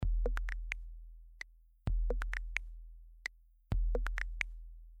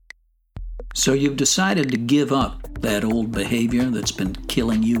So you've decided to give up that old behavior that's been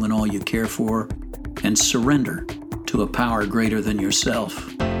killing you and all you care for and surrender to a power greater than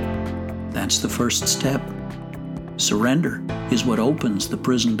yourself. That's the first step. Surrender is what opens the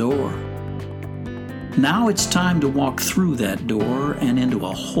prison door. Now it's time to walk through that door and into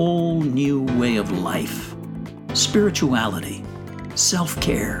a whole new way of life. Spirituality,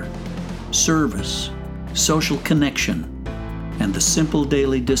 self-care, service, social connection, and the simple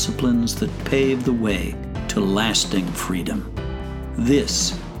daily disciplines that pave the way to lasting freedom.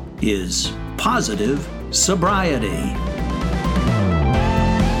 This is Positive Sobriety.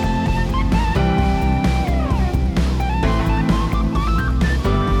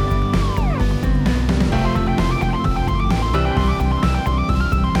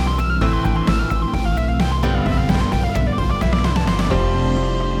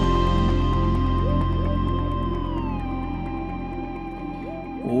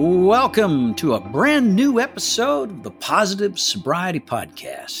 Welcome to a brand new episode of the Positive Sobriety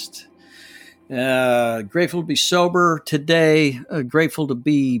Podcast. Grateful to be sober today, grateful to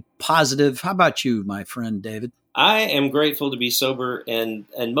be positive. How about you, my friend David? I am grateful to be sober and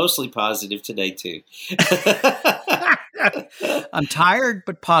mostly positive today, too. I'm tired,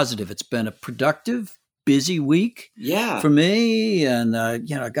 but positive. It's been a productive, busy week for me, and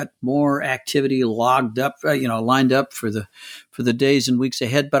I got more activity lined up for the days and weeks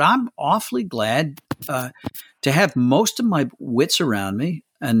ahead. But I'm awfully glad to have most of my wits around me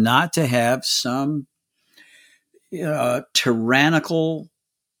and not to have some tyrannical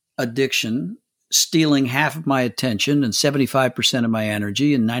addiction stealing half of my attention and 75% of my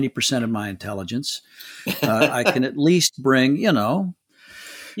energy and 90% of my intelligence. I can at least bring,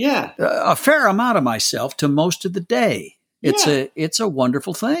 a fair amount of myself to most of the day. It's a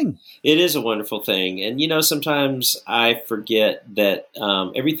wonderful thing. It is a wonderful thing. And, sometimes I forget that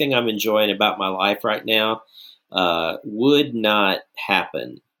everything I'm enjoying about my life right now would not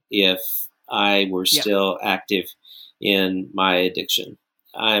happen if I were still active in my addiction.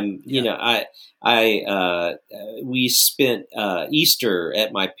 We spent Easter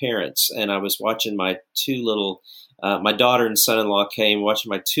at my parents', and I was watching my two little my daughter and son-in-law came,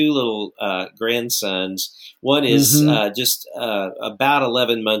 watching my two little grandsons. One is just about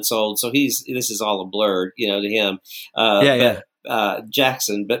 11 months old, so this is all a blur, to him.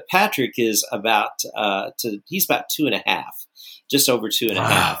 Jackson, but Patrick is he's about 2.5. Just over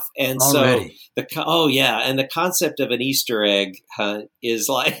 2.5. And already. The concept of an Easter egg hunt is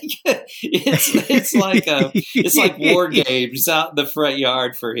like, it's like war games out in the front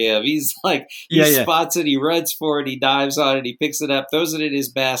yard for him. He's like, spots it, he runs for it, he dives on it, he picks it up, throws it in his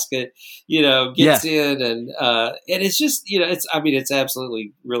basket, gets in. And it's just, it's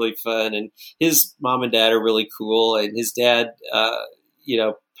absolutely really fun. And his mom and dad are really cool. And his dad,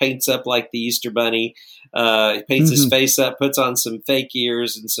 paints up like the Easter Bunny. He paints his face up, puts on some fake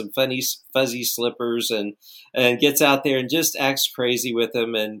ears and some funny fuzzy slippers, and gets out there and just acts crazy with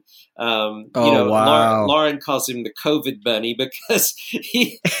them. And Lauren calls him the COVID Bunny because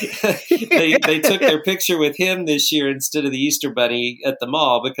they took their picture with him this year instead of the Easter Bunny at the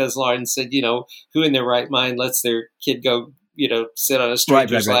mall, because Lauren said, who in their right mind lets their kid go sit on a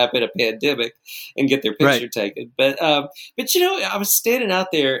stranger's lap in a pandemic and get their picture taken. But I was standing out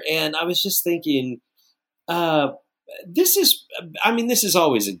there and I was just thinking, this is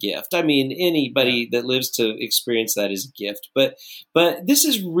always a gift. I mean, anybody that lives to experience that is a gift, but this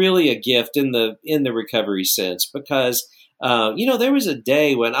is really a gift in the recovery sense, because there was a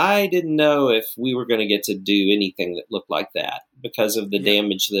day when I didn't know if we were going to get to do anything that looked like that because of the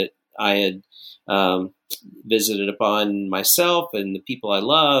damage that I had visited upon myself and the people I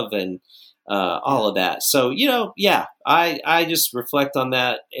love and all of that. So, I just reflect on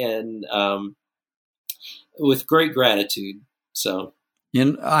that and with great gratitude. So,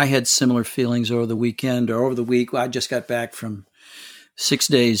 I had similar feelings over the weekend or over the week. I just got back from 6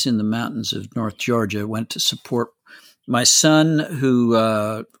 days in the mountains of North Georgia. Went to support my son who,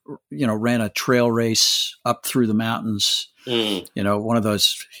 ran a trail race up through the mountains. One of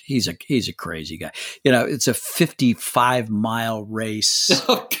those, he's a crazy guy. It's a 55-mile race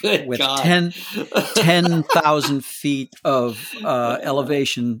with 10,000 feet of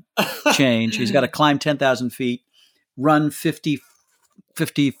elevation change. He's got to climb 10,000 feet, run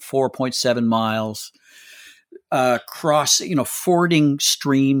 54.7 miles, cross, fording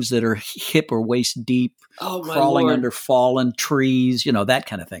streams that are hip or waist deep, crawling under fallen trees, that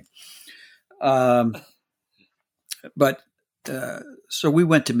kind of thing. So we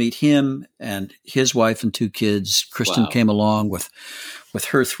went to meet him and his wife and 2 kids. Kristen came along with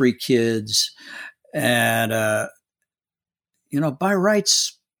her 3 kids. And, by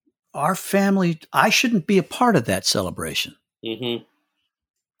rights, our family, I shouldn't be a part of that celebration. Mm-hmm.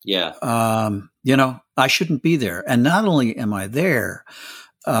 Yeah. I shouldn't be there. And not only am I there,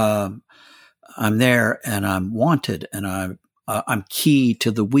 I'm there and I'm wanted and I'm key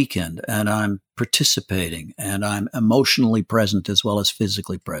to the weekend and I'm participating and I'm emotionally present as well as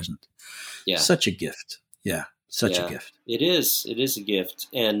physically present. Yeah. Such a gift. Yeah. Such a gift. It is. It is a gift.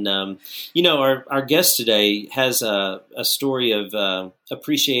 And, our guest today has a story of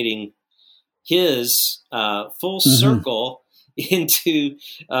appreciating his full circle into,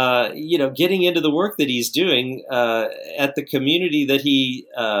 getting into the work that he's doing at the community that he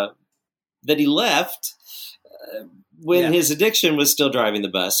left when his addiction was still driving the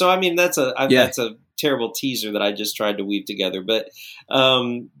bus. So, I mean, that's a terrible teaser that I just tried to weave together, but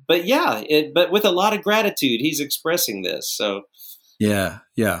with a lot of gratitude, he's expressing this. So, yeah,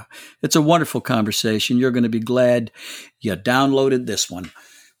 it's a wonderful conversation. You're going to be glad you downloaded this one.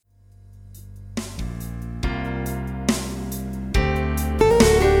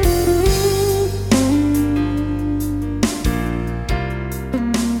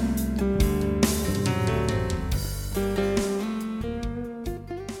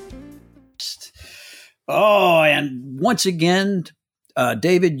 Oh, and once again,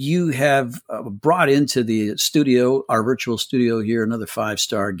 David, you have brought into the studio, our virtual studio here, another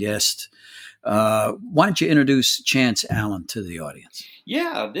 5-star guest. Why don't you introduce Chance Allen to the audience?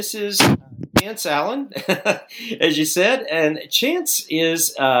 Yeah, this is Chance Allen, as you said. And Chance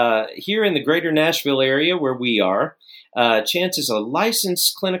is here in the greater Nashville area where we are. Chance is a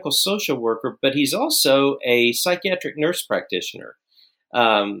licensed clinical social worker, but he's also a psychiatric nurse practitioner.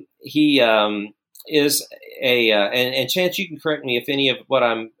 He is and Chance, you can correct me if any of what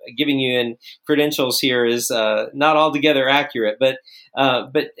I'm giving you in credentials here is not altogether accurate, but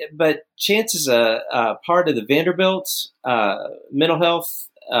Chance is a part of the Vanderbilt mental health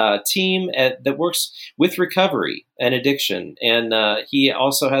team that works with recovery and addiction, and he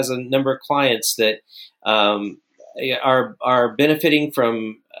also has a number of clients that are benefiting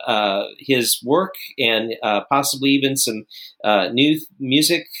from his work and possibly even some new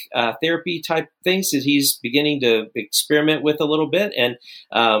music therapy type things that he's beginning to experiment with a little bit. And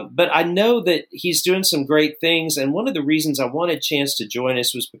but I know that he's doing some great things. And one of the reasons I wanted Chance to join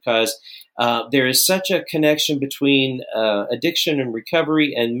us was because there is such a connection between addiction and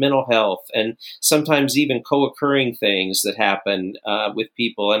recovery and mental health, and sometimes even co-occurring things that happen with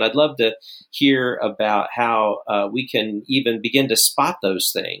people. And I'd love to hear about how we can even begin to spot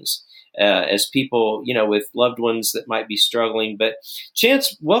those things as people, with loved ones that might be struggling. But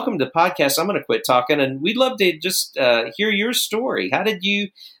Chance, welcome to the podcast. I'm going to quit talking, and we'd love to just hear your story. How did you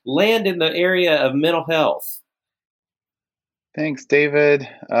land in the area of mental health? Thanks, David.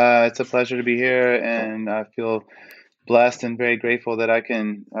 It's a pleasure to be here, and I feel blessed and very grateful that I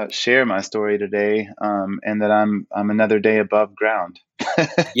can share my story today, and that I'm another day above ground.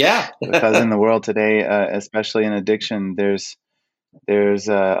 Yeah. Because in the world today, especially in addiction, there's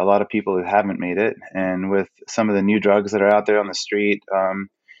a lot of people who haven't made it, and with some of the new drugs that are out there on the street,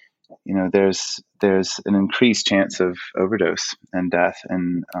 there's an increased chance of overdose and death.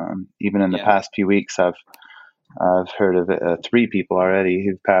 And even in the past few weeks, I've heard of 3 people already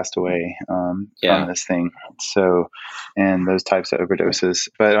who've passed away from this thing. So, and those types of overdoses.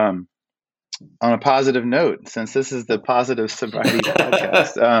 But on a positive note, since this is the Positive Sobriety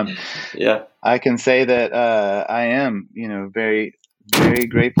podcast, I can say that I am, very, very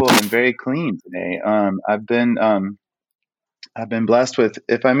grateful and very clean today. I've been blessed with,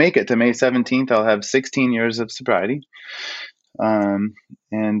 if I make it to May 17th, I'll have 16 years of sobriety. I'm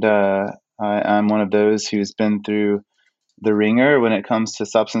one of those who's been through the ringer when it comes to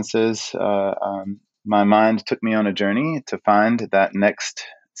substances. My mind took me on a journey to find that next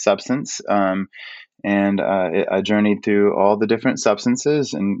substance. I journeyed through all the different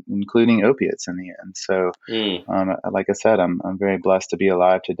substances, including opiates in the end. So, like I said, I'm very blessed to be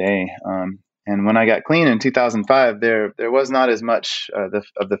alive today. And when I got clean in 2005, there was not as much of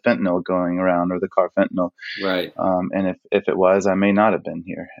the fentanyl going around, or the carfentanil. Right. And if it was, I may not have been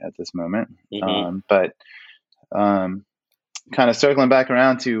here at this moment. But kind of circling back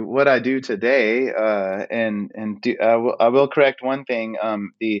around to what I do today, I will correct one thing.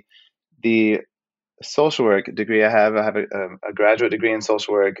 The social work degree I have a graduate degree in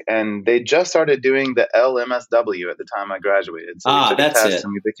social work, and they just started doing the LMSW at the time I graduated. So we took a test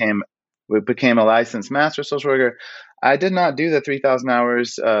and we became a licensed master social worker. I did not do the 3,000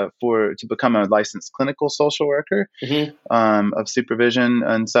 hours to become a licensed clinical social worker of supervision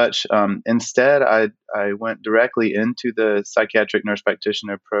and such. Instead, I went directly into the psychiatric nurse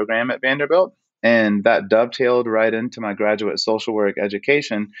practitioner program at Vanderbilt, and that dovetailed right into my graduate social work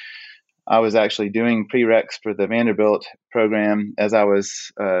education. I was actually doing prereqs for the Vanderbilt program as I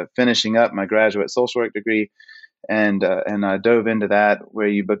was finishing up my graduate social work degree, and I dove into that, where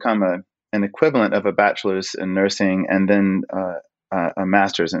you become an equivalent of a bachelor's in nursing and then a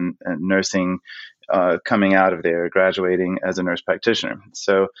master's in nursing, coming out of there, graduating as a nurse practitioner.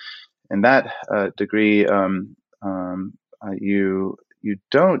 So in that degree, you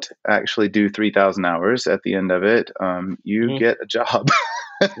don't actually do 3,000 hours at the end of it. You get a job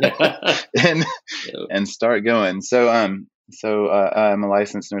and start going. So I'm a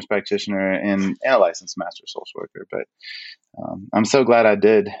licensed nurse practitioner and a licensed master social worker. But I'm so glad I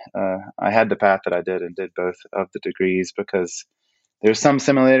did. I had the path that I did and did both of the degrees, because there's some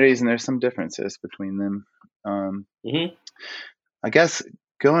similarities and there's some differences between them. I guess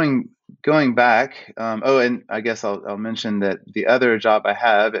going back. And I guess I'll mention that the other job I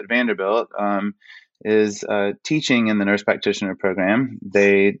have at Vanderbilt is teaching in the nurse practitioner program.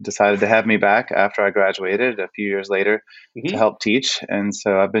 They decided to have me back after I graduated a few years later to help teach, and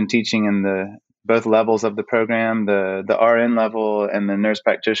so I've been teaching in both levels of the program, the RN level and the nurse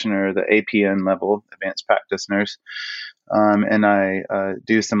practitioner, the APN level, advanced practice nurse. And I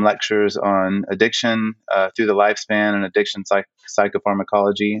do some lectures on addiction through the lifespan and addiction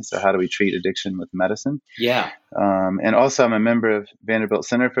psychopharmacology. So how do we treat addiction with medicine? Yeah. And also I'm a member of Vanderbilt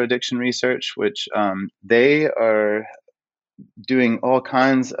Center for Addiction Research, which they are doing all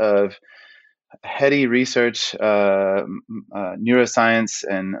kinds of heady research, neuroscience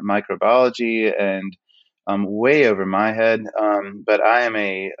and microbiology, and way over my head. But I am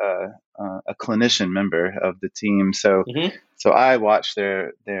a clinician member of the team, so I watch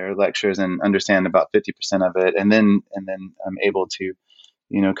their lectures and understand about 50% of it, and then I'm able to,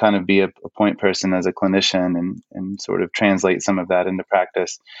 kind of be a point person as a clinician and sort of translate some of that into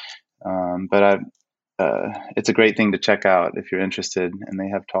practice. But it's a great thing to check out if you're interested, and they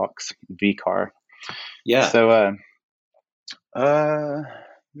have talks. VCAR. Yeah. So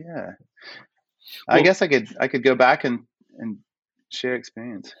yeah. I guess I could go back and share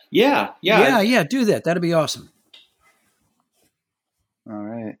experience. Yeah. Do that. That'd be awesome. All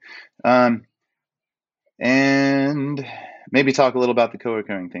right. And maybe talk a little about the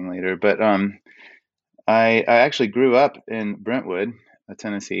co-occurring thing later. But I actually grew up in Brentwood,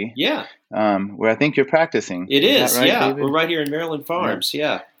 Tennessee. Yeah. Where I think you're practicing. It is. Right, yeah. David? We're right here in Maryland Farms.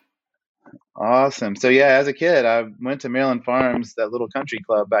 Yeah. Awesome. So yeah, as a kid, I went to Maryland Farms, that little country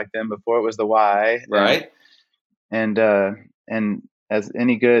club back then before it was the Y. Right. And as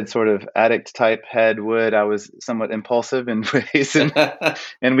any good sort of addict type head would, I was somewhat impulsive in ways, and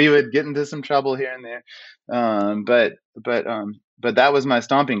we would get into some trouble here and there. But that was my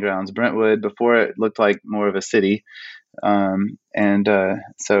stomping grounds, Brentwood, before it looked like more of a city. So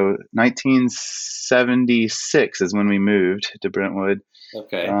 1976 is when we moved to Brentwood.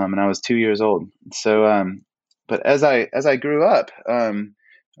 Okay. And I was 2 years old. So, but as I grew up,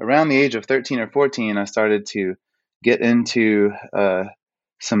 around the age of 13 or 14, I started to get into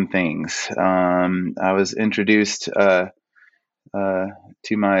some things. I was introduced to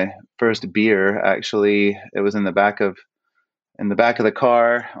my first beer. Actually, it was in the back of the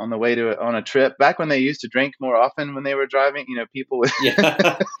car on the way on a trip. Back when they used to drink more often when they were driving, people would.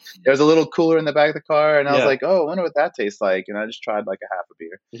 Yeah. There was a little cooler in the back of the car, and I was like, "Oh, I wonder what that tastes like." And I just tried like a half a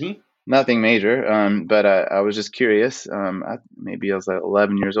beer. Nothing major, but I was just curious. Maybe I was like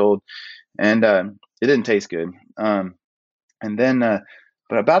 11 years old, and it didn't taste good. And then,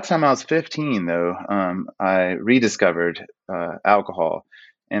 but about the time I was 15, though, I rediscovered alcohol,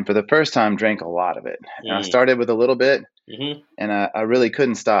 and for the first time drank a lot of it. And I started with a little bit, and I really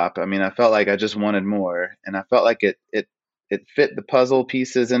couldn't stop. I mean, I felt like I just wanted more, and I felt like it fit the puzzle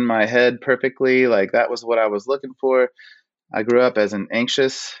pieces in my head perfectly. Like that was what I was looking for. I grew up as an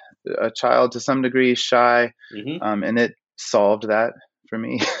anxious child to some degree, shy, and it solved that for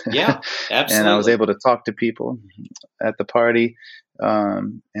me. Yeah, absolutely. And I was able to talk to people at the party,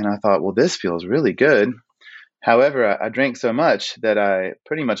 and I thought, well, this feels really good. However, I drank so much that I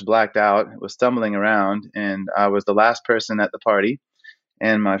pretty much blacked out, was stumbling around, and I was the last person at the party.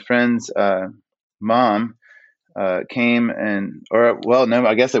 And my friend's mom came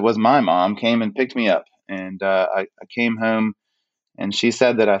I guess it was my mom came and picked me up. And I came home, and she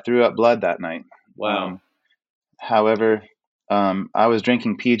said that I threw up blood that night. Wow. However, I was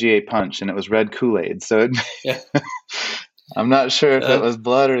drinking PGA Punch, and it was red Kool-Aid. So I'm not sure if it was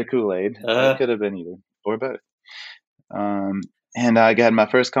blood or Kool-Aid. It could have been either or both. And I got my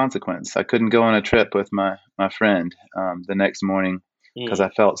first consequence. I couldn't go on a trip with my friend the next morning because I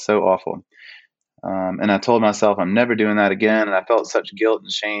felt so awful. And I told myself I'm never doing that again. And I felt such guilt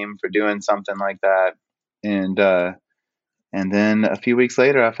and shame for doing something like that. And And then a few weeks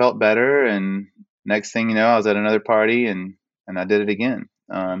later, I felt better. And next thing you know, I was at another party and I did it again.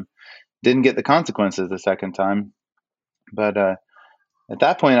 Didn't get the consequences the second time. But at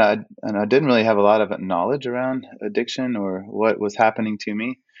that point, I didn't really have a lot of knowledge around addiction or what was happening to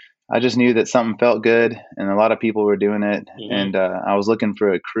me. I just knew that something felt good and a lot of people were doing it. Mm-hmm. And I was looking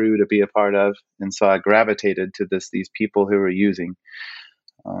for a crew to be a part of. And so I gravitated to these people who were using.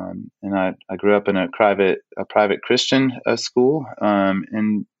 And I grew up in a private Christian school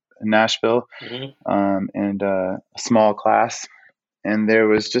in Nashville, mm-hmm. And a small class. And there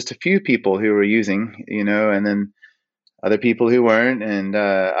was just a few people who were using, and then other people who weren't. And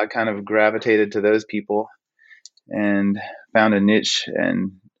I kind of gravitated to those people and found a niche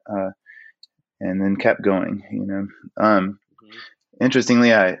and then kept going, mm-hmm.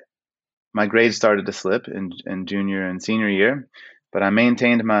 Interestingly, my grades started to slip in junior and senior year, but I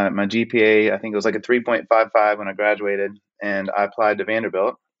maintained my GPA. I think it was like a 3.55 when I graduated, and I applied to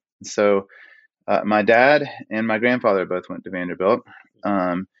Vanderbilt. So my dad and my grandfather both went to Vanderbilt.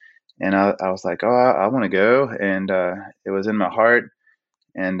 And I was like, oh, I want to go. And it was in my heart.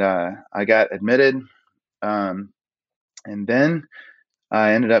 And I got admitted. And then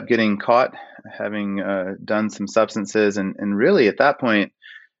I ended up getting caught having done some substances. And really at that point,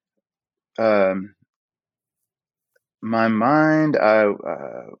 my mind,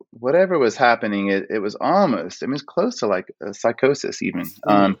 whatever was happening, it was close to like a psychosis even.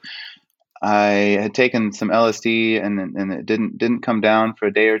 Mm-hmm. I had taken some LSD and it didn't come down for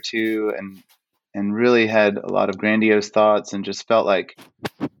a day or two, and really had a lot of grandiose thoughts and just felt like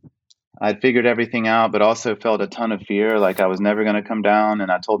I'd figured everything out, but also felt a ton of fear, like I was never going to come down.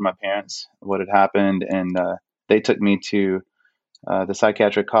 And I told my parents what had happened, and they took me to the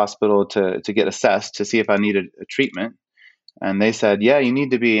psychiatric hospital to get assessed to see if I needed a treatment. And they said, yeah, you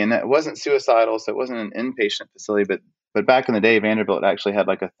need to be. And it wasn't suicidal, so it wasn't an inpatient facility, but back in the day, Vanderbilt actually had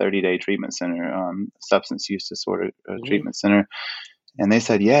like a 30-day treatment center, substance use disorder mm-hmm. treatment center. And they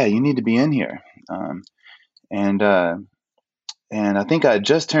said, yeah, you need to be in here. And I think I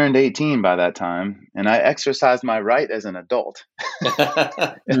just turned 18 by that time, and I exercised my right as an adult. And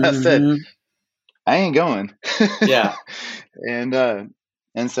mm-hmm. I said, I ain't going. Yeah. And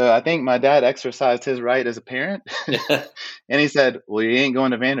so I think my dad exercised his right as a parent. And he said, well, you ain't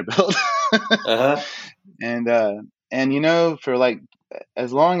going to Vanderbilt. Uh-huh. And for like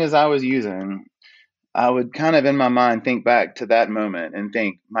as long as I was using, I would kind of in my mind think back to that moment and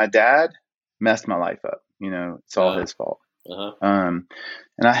think, my dad messed my life up. It's all his fault. Uh-huh. And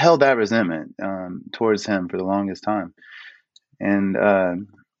I held that resentment towards him for the longest time. And a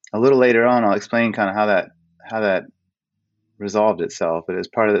little later on, I'll explain kind of how that resolved itself, but it's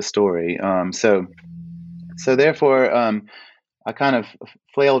part of the story. So therefore, I kind of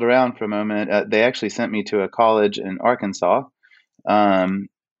flailed around for a moment. They actually sent me to a college in Arkansas.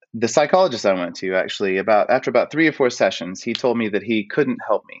 The psychologist I went to, actually, after about 3 or 4 sessions, he told me that he couldn't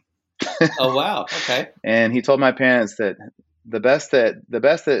help me. Oh, wow. Okay. And he told my parents that the best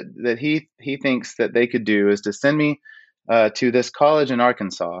that he thinks that they could do is to send me to this college in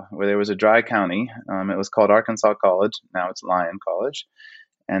Arkansas, where there was a dry county. It was called Arkansas College. Now it's Lyon College.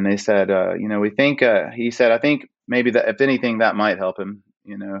 And they said, we think, he said, I think maybe that if anything, that might help him,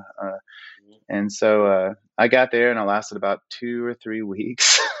 And so I got there and I lasted about 2 or 3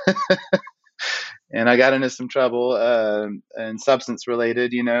 weeks. And I got into some trouble and substance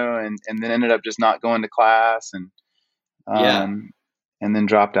related, and then ended up just not going to class and then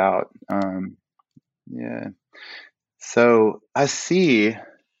dropped out. Yeah. So I see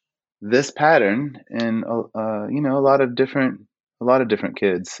this pattern in a lot of different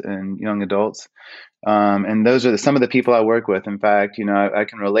kids and young adults. And those are some of the people I work with. In fact, I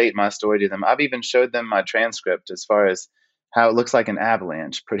can relate my story to them. I've even showed them my transcript as far as how it looks like an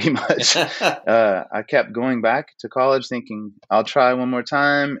avalanche, pretty much. I kept going back to college thinking I'll try one more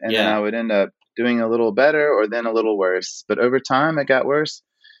time. And then I would end up doing a little better or then a little worse. But over time, it got worse.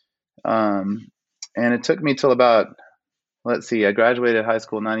 And it took me till about, I graduated high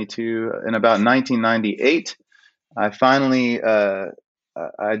school in 92. In about 1998, I finally,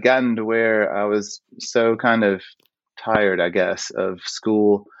 I'd gotten to where I was so kind of tired, I guess, of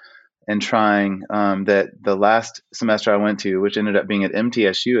school and trying that the last semester I went to, which ended up being at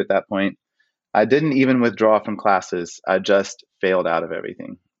MTSU at that point, I didn't even withdraw from classes. I just failed out of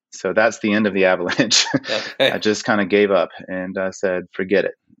everything. So that's the end of the avalanche. Okay. I just kind of gave up and I said, forget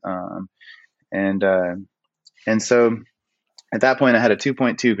it. And so at that point I had a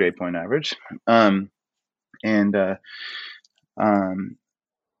 2.2 grade point average.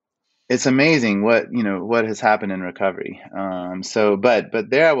 it's amazing what has happened in recovery. But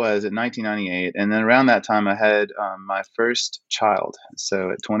there I was at 1998, and then around that time I had my first child.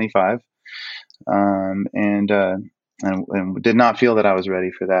 So at 25, and did not feel that I was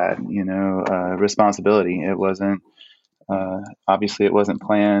ready for that. Responsibility. It wasn't obviously it wasn't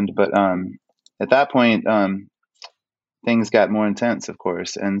planned, but at that point things got more intense, of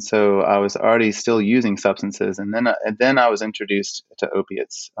course, and so I was already still using substances, and then I was introduced to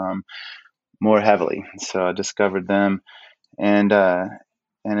opiates more heavily. So I discovered them, and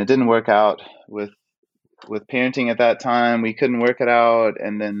it didn't work out with parenting at that time. We couldn't work it out,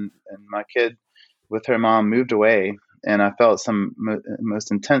 and my kid with her mom moved away, and I felt some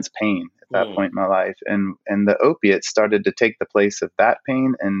most intense pain at that point in my life, and the opiates started to take the place of that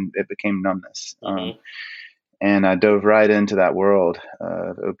pain, and it became numbness. And I dove right into that world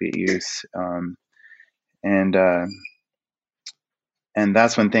of opiate use, and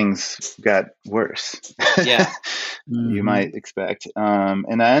that's when things got worse. Yeah. You might expect.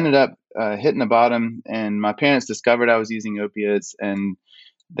 And I ended up hitting the bottom, and my parents discovered I was using opiates, and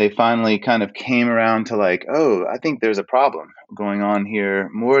they finally kind of came around to like, oh, I think there's a problem going on here,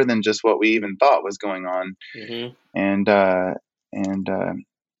 more than just what we even thought was going on. And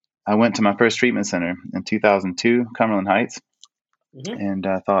I went to my first treatment center in 2002, Cumberland Heights, and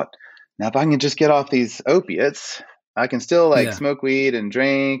I thought, now if I can just get off these opiates, I can still smoke weed and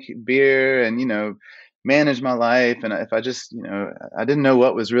drink beer and, manage my life. And if I just, I didn't know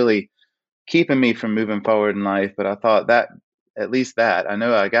what was really keeping me from moving forward in life, but I thought that at least that I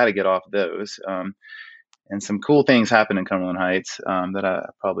know I got to get off those. And some cool things happened in Cumberland Heights that I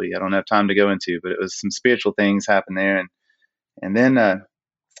don't have time to go into, but it was some spiritual things happened there. And then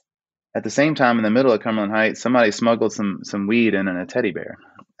at the same time, in the middle of Cumberland Heights, somebody smuggled some weed in a teddy bear,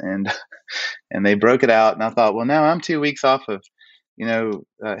 and they broke it out. And I thought, well, now I'm 2 weeks off of,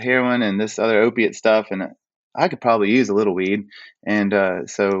 heroin and this other opiate stuff, and I could probably use a little weed. And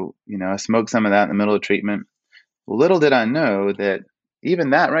so, I smoked some of that in the middle of treatment. Well, little did I know that even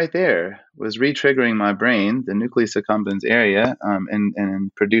that right there was re-triggering my brain, the nucleus accumbens area,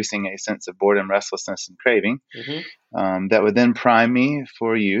 and producing a sense of boredom, restlessness, and craving that would then prime me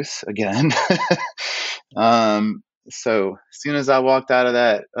for use again. So as soon as I walked out of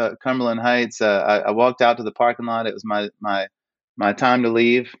that Cumberland Heights, I walked out to the parking lot. It was my time to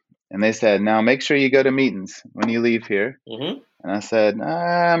leave, and they said, "Now make sure you go to meetings when you leave here." And I said,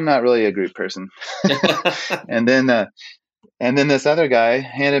 "I'm not really a group person." And then this other guy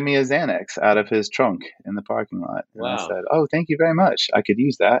handed me a Xanax out of his trunk in the parking lot. And I said, "Oh, thank you very much. I could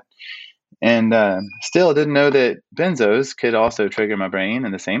use that." And still didn't know that benzos could also trigger my brain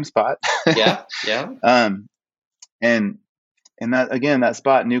in the same spot. Yeah. And that, again, that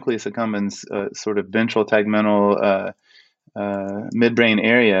spot, nucleus accumbens, sort of ventral tegmental midbrain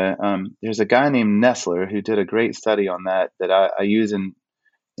area. There's a guy named Nestler who did a great study on that I use in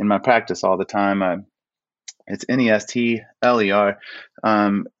my practice all the time. It's Nestler.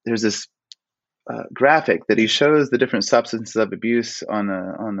 There's this graphic that he shows the different substances of abuse on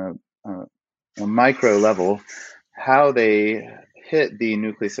a micro level, how they hit the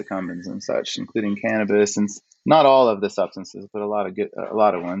nucleus accumbens and such, including cannabis, and not all of the substances, but a lot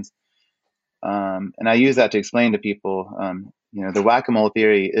of ones. And I use that to explain to people, the whack-a-mole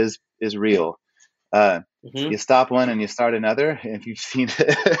theory is real. You stop one and you start another, if you've seen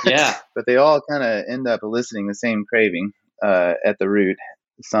it. Yeah. But they all kind of end up eliciting the same craving at the root,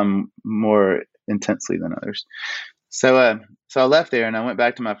 some more intensely than others. So I left there and I went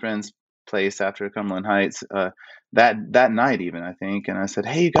back to my friend's place after Cumberland Heights that night even, I think. And I said,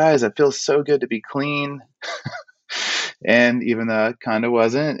 "Hey, you guys, it feels so good to be clean." And even though it kind of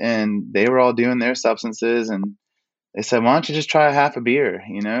wasn't, and they were all doing their substances, and they said, "Why don't you just try a half a beer,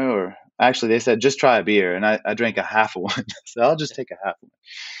 or actually they said, just try a beer." And I drank a half of one. So I'll just take a half of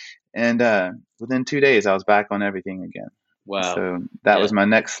one. And within 2 days, I was back on everything again. Wow. So that was my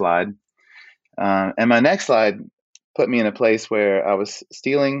next slide. And my next slide put me in a place where I was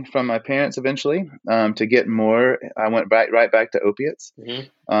stealing from my parents eventually to get more. I went right back to opiates.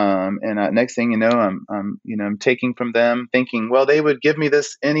 And next thing you know, I'm taking from them, thinking, well, they would give me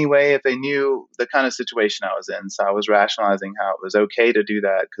this anyway if they knew the kind of situation I was in. So I was rationalizing how it was okay to do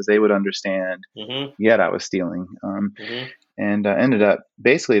that because they would understand. Yet I was stealing. And ended up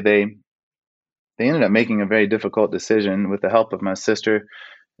basically they ended up making a very difficult decision with the help of my sister.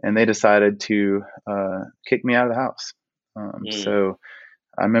 And they decided to kick me out of the house. So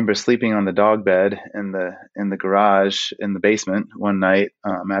I remember sleeping on the dog bed in the garage in the basement one night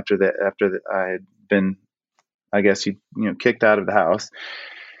after I had been, I guess, kicked out of the house.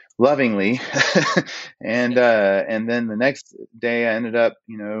 lovingly. And then the next day I ended up,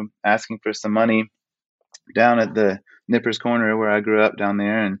 asking for some money down at the Nippers Corner where I grew up down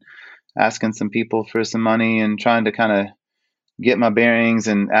there, and asking some people for some money and trying to kind of get my bearings,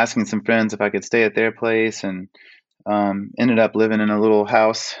 and asking some friends if I could stay at their place, and ended up living in a little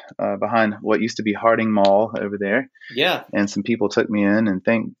house behind what used to be Harding Mall over there. Yeah. And some people took me in, and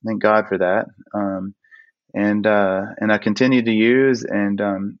thank God for that. And I continued to use and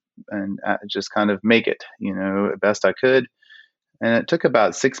just kind of make it, best I could. And it took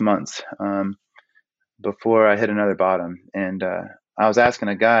about 6 months before I hit another bottom. And I was asking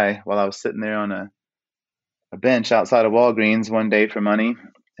a guy while I was sitting there on a bench outside of Walgreens one day for money,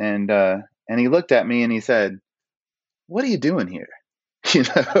 and he looked at me and he said, "What are you doing here?"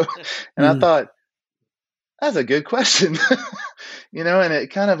 And I thought, that's a good question. And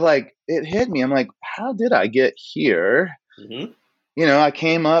it kind of like, it hit me. I'm like, how did I get here? Mm-hmm. I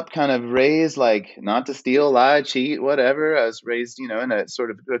came up kind of raised like not to steal, lie, cheat, whatever. I was raised, in a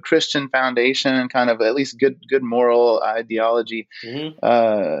sort of a Christian foundation and kind of at least good moral ideology.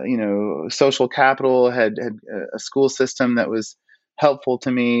 Mm-hmm. Social capital, had a school system that was helpful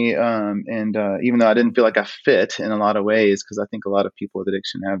to me. And even though I didn't feel like I fit in a lot of ways, because I think a lot of people with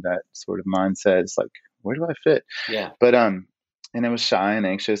addiction have that sort of mindset. It's like, where do I fit? Yeah. But and I was shy and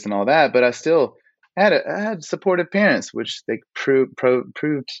anxious and all that, but I still I had supportive parents, which they proved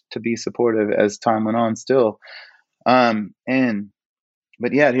to be supportive as time went on still. But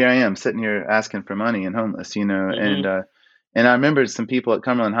yeah, here I am sitting here asking for money and homeless, Mm-hmm. and I remembered some people at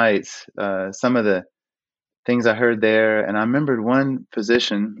Cumberland Heights, some of the things I heard there. And I remembered one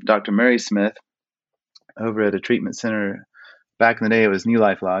physician, Dr. Murray Smith, over at a treatment center back in the day. It was New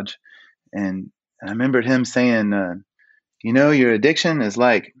Life Lodge. And I remembered him saying, your addiction is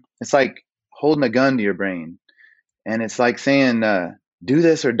it's like holding a gun to your brain. And it's like saying, do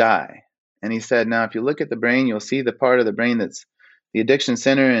this or die. And he said, now, if you look at the brain, you'll see the part of the brain that's the addiction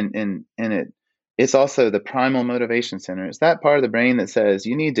center, and it's also the primal motivation center. It's that part of the brain that says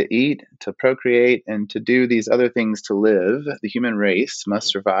you need to eat, to procreate, and to do these other things to live. The human race must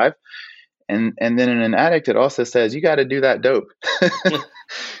survive. And then in an addict, it also says you got to do that dope.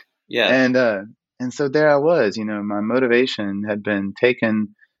 Yeah. And so there I was, my motivation had been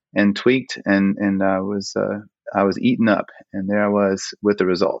taken and tweaked, and I was eaten up, and there I was with the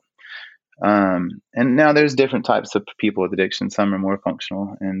result. And now there's different types of people with addiction. Some are more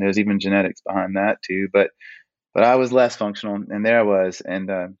functional, and there's even genetics behind that too. But I was less functional, and there I was. And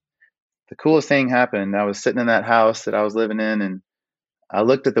the coolest thing happened. I was sitting in that house that I was living in, and I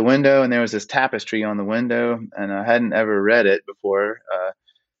looked at the window, and there was this tapestry on the window, and I hadn't ever read it before.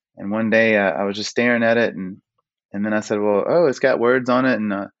 And one day I was just staring at it, and then I said, "Well, oh, it's got words on it,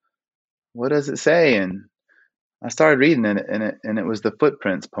 and what does it say?" And I started reading it, and it was the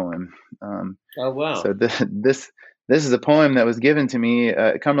Footprints poem. Oh wow! So this is a poem that was given to me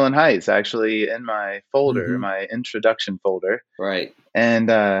at Cumberland Heights, actually, in my folder, my introduction folder. Right. And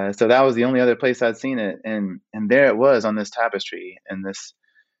so that was the only other place I'd seen it, and there it was on this tapestry in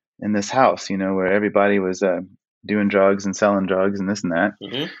this house, where everybody was doing drugs and selling drugs and this and that.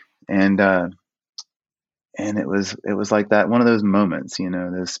 Mm-hmm. And it was like that, one of those moments,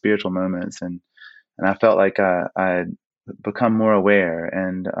 those spiritual moments, and I felt like I'd become more aware,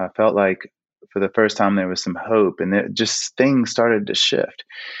 and I felt like for the first time there was some hope, and just things started to shift.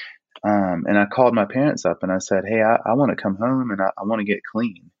 And I called my parents up and I said, "Hey, I want to come home, and I want to get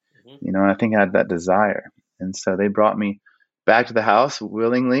clean." Mm-hmm. I think I had that desire, and so they brought me back to the house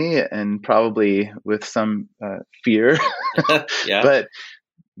willingly, and probably with some fear. Yeah.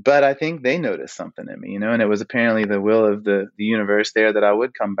 But I think they noticed something in me, and it was apparently the will of the universe there that I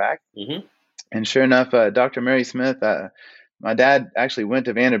would come back. Mm-hmm. And sure enough, Dr. Murray Smith, my dad actually went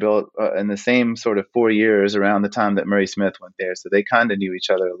to Vanderbilt in the same sort of 4 years around the time that Murray Smith went there. So they kind of knew each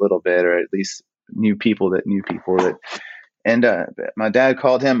other a little bit, or at least knew people that knew people that. And my dad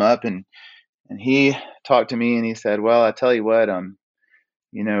called him up, and he talked to me, and he said, "Well, I tell you what, I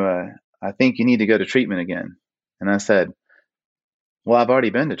think you need to go to treatment again." And I said, "Well, I've already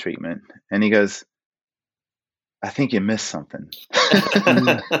been to treatment." And he goes, "I think you missed something."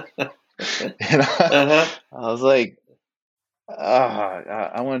 And I was like,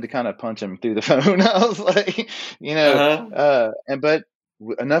 I wanted to kind of punch him through the phone. I was like, but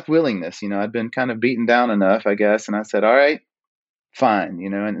enough willingness, I'd been kind of beaten down enough, I guess. And I said, all right, fine,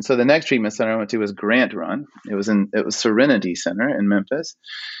 and so the next treatment center I went to was Grant Run. It was Serenity Center in Memphis.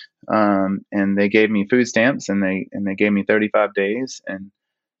 And they gave me food stamps, and they gave me 35 days, and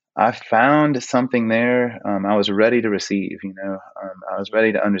I found something there. I was ready to receive, I was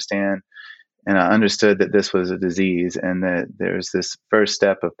ready to understand. And I understood that this was a disease and that there's this first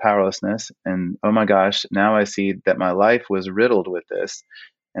step of powerlessness. And oh my gosh, now I see that my life was riddled with this.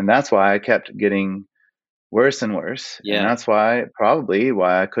 And that's why I kept getting worse and worse. Yeah. And that's probably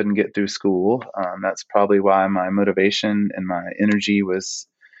why I couldn't get through school. That's probably why my motivation and my energy was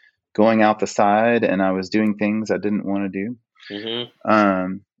going out the side, and I was doing things I didn't want to do.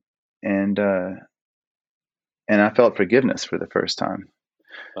 Mm-hmm. And I felt forgiveness for the first time.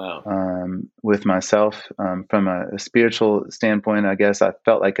 Wow. With myself, from a spiritual standpoint, I guess I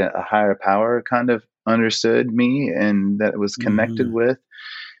felt like a higher power kind of understood me and that it was connected with.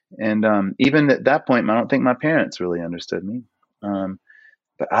 And even at that point, I don't think my parents really understood me.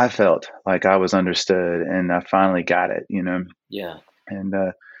 But I felt like I was understood, and I finally got it, Yeah. And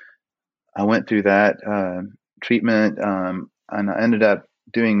I went through that treatment, and I ended up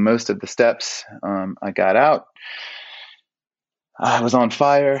doing most of the steps. I got out. I was on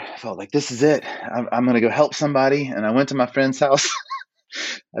fire. I felt like this is it. I'm going to go help somebody. And I went to my friend's house.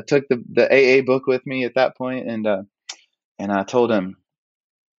 I took the AA book with me at that point, and I told him,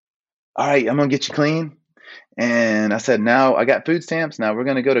 all right, I'm going to get you clean. And I said, now I got food stamps. Now we're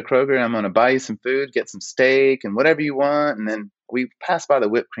going to go to Kroger, and I'm going to buy you some food, get some steak and whatever you want. And then we passed by the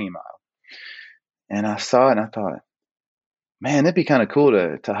whipped cream aisle, and I saw it and I thought, man, it'd be kind of cool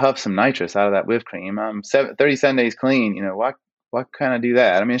to huff some nitrous out of that whipped cream. I'm 37 days clean. Why can't I do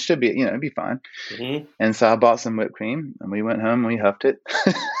that? I mean, it should be, it'd be fine. Mm-hmm. And so I bought some whipped cream, and we went home and we huffed it.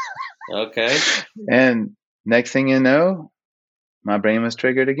 Okay. And next thing you know, my brain was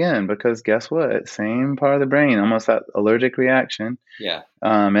triggered again, because guess what? Same part of the brain, almost that allergic reaction. Yeah.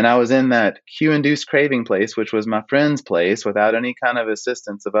 And I was in that cue-induced craving place, which was my friend's place, without any kind of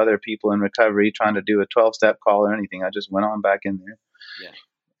assistance of other people in recovery trying to do a 12-step call or anything. I just went on back in there. Yeah.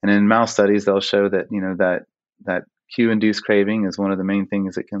 And in mouse studies, they'll show that, that cue-induced craving is one of the main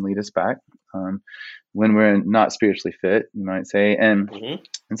things that can lead us back when we're not spiritually fit, you might say. And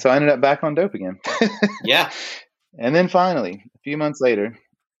so I ended up back on dope again. Yeah. And then finally, a few months later,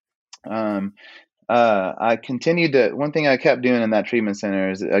 I continued to, one thing I kept doing in that treatment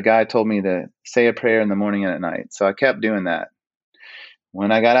center is a guy told me to say a prayer in the morning and at night. So I kept doing that.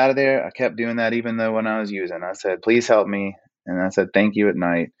 When I got out of there, I kept doing that even though when I was using, I said, please help me. And I said, thank you at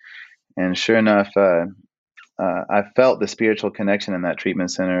night. And sure enough, I felt the spiritual connection in that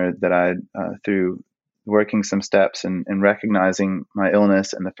treatment center that I, through working some steps and recognizing my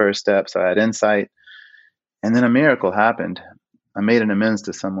illness and the first steps, I had insight. And then a miracle happened. I made an amends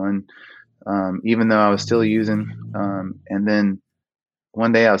to someone, even though I was still using. And then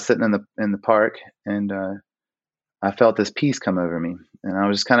one day I was sitting in the park, and I felt this peace come over me. And I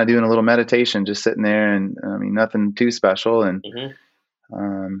was just kind of doing a little meditation, just sitting there, and I mean, nothing too special. And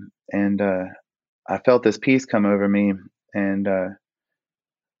I felt this peace come over me, and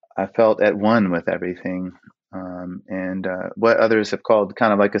I felt at one with everything. And what others have called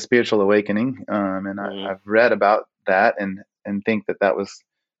kind of like a spiritual awakening. And I've read about that and think that was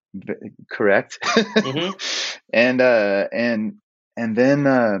correct. And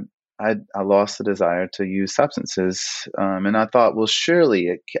then I lost the desire to use substances. And I thought, well,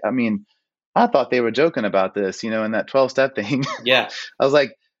 surely, I thought they were joking about this, in that 12-step thing. Yeah. I was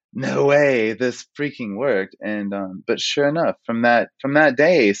like, no way, this freaking worked. And but sure enough, from that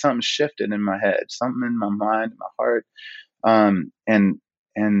day, something shifted in my head, something in my mind, my heart, and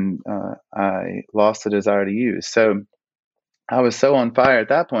I lost the desire to use. So I was so on fire at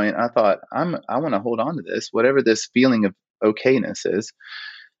that point. I thought, I want to hold on to this, whatever this feeling of okayness is.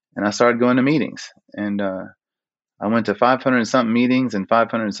 And I started going to meetings, and I went to 500 something meetings in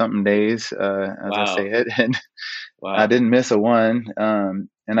 500 something days, I say it, and I didn't miss a one.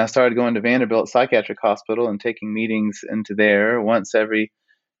 And I started going to Vanderbilt Psychiatric Hospital and taking meetings into there once every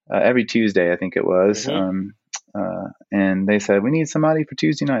Tuesday, I think it was. And they said, we need somebody for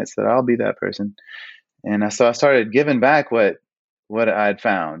Tuesday nights. So I'll be that person. And so I started giving back what I had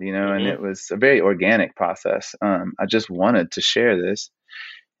found, and it was a very organic process. I just wanted to share this.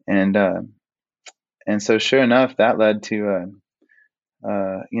 And so sure enough, that led to,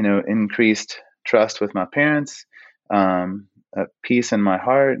 increased trust with my parents, a peace in my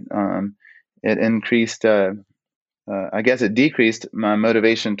heart. It increased, I guess it decreased my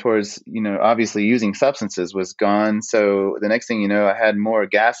motivation towards, obviously using substances was gone. So the next thing you know, I had more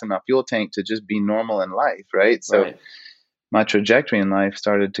gas in my fuel tank to just be normal in life. Right. So my trajectory in life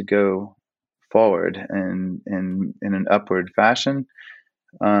started to go forward and in an upward fashion.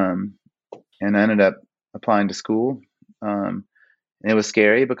 And I ended up applying to school. And it was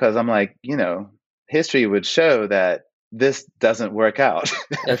scary because I'm like, history would show that this doesn't work out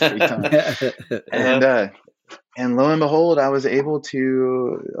every time. and lo and behold, I was able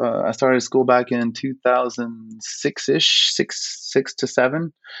to. I started school back in 2006 ish, six to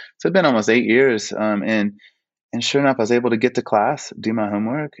seven. So it'd been almost 8 years. And sure enough, I was able to get to class, do my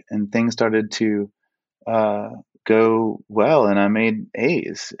homework, and things started to uh, go well, and I made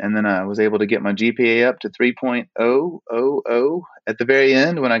A's. And then I was able to get my GPA up to 3.000 at the very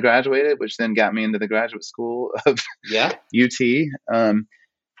end when I graduated, which then got me into the graduate school of UT. And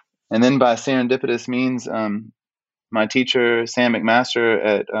then by serendipitous means, my teacher, Sam McMaster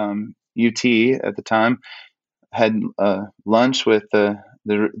at UT at the time, had lunch with the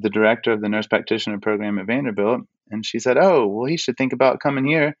director of the nurse practitioner program at Vanderbilt. And she said, "Oh, well, he should think about coming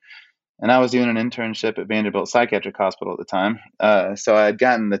here." And I was doing an internship at Vanderbilt Psychiatric Hospital at the time. So I had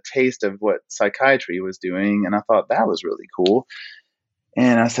gotten the taste of what psychiatry was doing, and I thought that was really cool.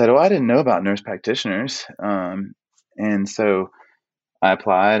 And I said, "Oh, I didn't know about nurse practitioners." And so I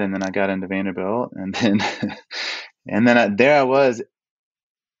applied, and then I got into Vanderbilt, and then there I was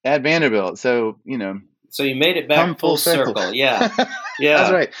at Vanderbilt. So, So you made it back full circle. Yeah.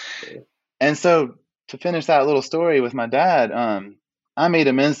 That's right. And so to finish that little story with my dad, I made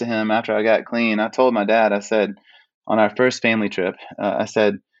amends to him after I got clean. I told my dad, I said, on our first family trip, I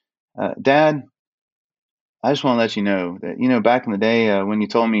said, "Dad, I just want to let you know that, back in the day when you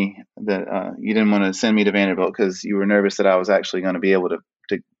told me that you didn't want to send me to Vanderbilt because you were nervous that I was actually going to be able to,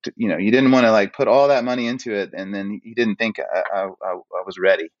 you didn't want to like put all that money into it, and then you didn't think I was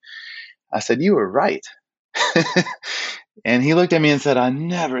ready." I said, "You were right." And he looked at me and said, "I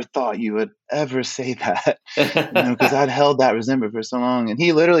never thought you would ever say that," because I'd held that resentment for so long. And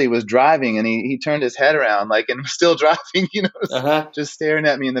he literally was driving, and he turned his head around, like, and was still driving, just staring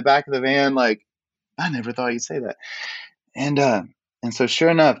at me in the back of the van, like, "I never thought you'd say that." And so sure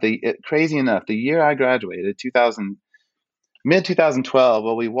enough, crazy enough, the year I graduated, mid 2012,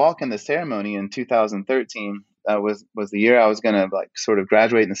 well, we walk in the ceremony in 2013, was the year I was going to like sort of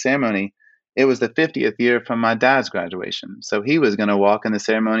graduate in the ceremony. It was the 50th year from my dad's graduation. So he was going to walk in the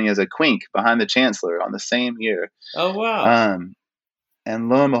ceremony as a quink behind the chancellor on the same year. Oh, wow. And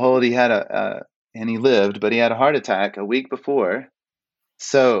lo and behold, he had and he lived, but he had a heart attack a week before.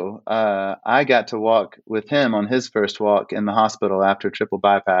 So I got to walk with him on his first walk in the hospital after triple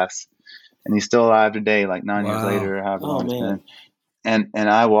bypass. And he's still alive today, like 9 years later, however long it's been. And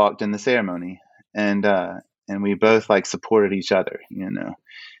I walked in the ceremony, and we both like supported each other,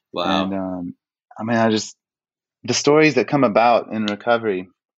 Wow. And the stories that come about in recovery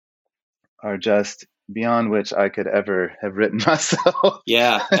are just beyond which I could ever have written myself.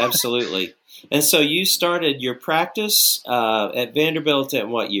 Yeah, absolutely. And so you started your practice at Vanderbilt at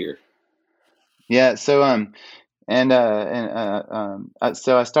what year? Yeah. So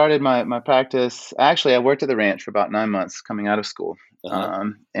so I started my practice. Actually, I worked at the ranch for about 9 months coming out of school.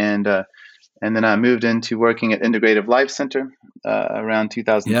 And then I moved into working at Integrative Life Center around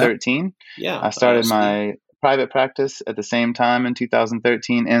 2013. Yeah. I started my private practice at the same time in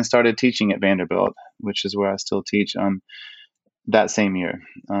 2013 and started teaching at Vanderbilt, which is where I still teach that same year.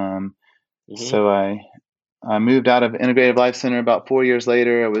 So I moved out of Integrative Life Center about 4 years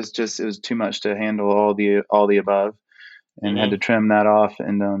later. It was too much to handle all the above, and had to trim that off,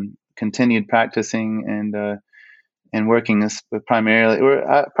 and continued practicing and working primarily.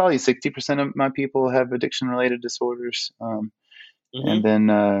 Probably 60% of my people have addiction-related disorders, and then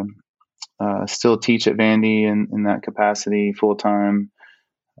still teach at Vandy in that capacity full time.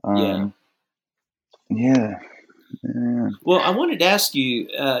 Yeah. Well, I wanted to ask you,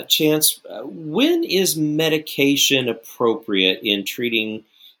 Chance, when is medication appropriate in treating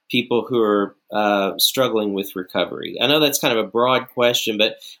people who are struggling with recovery? I know that's kind of a broad question,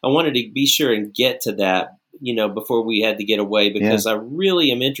 but I wanted to be sure and get to that, before we had to get away, because I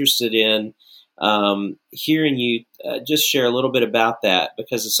really am interested in hearing you just share a little bit about that,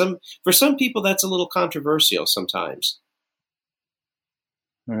 because for some people that's a little controversial sometimes.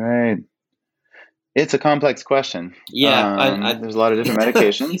 Right. It's a complex question. Yeah, there's a lot of different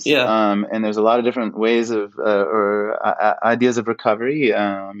medications. And there's a lot of different ways of or ideas of recovery,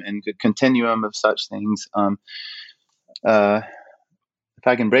 and a continuum of such things. If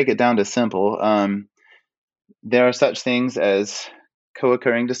I can break it down to simple, there are such things as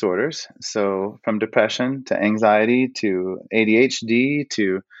co-occurring disorders. So from depression to anxiety to ADHD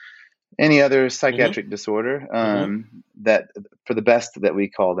to any other psychiatric disorder, that for the best that we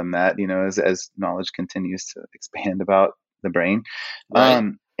call them that, as knowledge continues to expand about the brain. Right.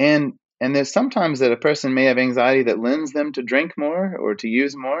 And there's sometimes that a person may have anxiety that lends them to drink more or to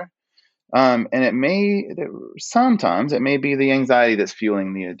use more. And sometimes it may be the anxiety that's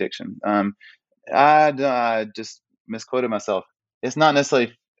fueling the addiction. I just misquoted myself. It's not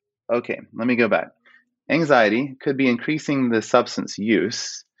necessarily, okay, let me go back. anxiety could be increasing the substance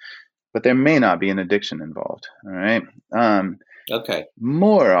use, but there may not be an addiction involved. All right. Okay.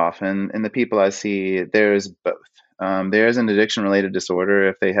 More often in the people I see, there's both. There's an addiction-related disorder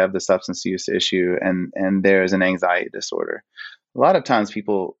if they have the substance use issue, and there's an anxiety disorder. A lot of times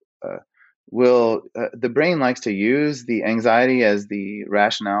people the brain likes to use the anxiety as the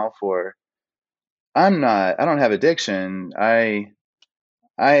rationale for, I don't have addiction. I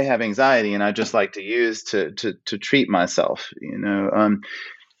have anxiety, and I just like to use to treat myself,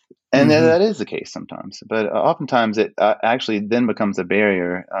 and that is the case sometimes, but oftentimes it actually then becomes a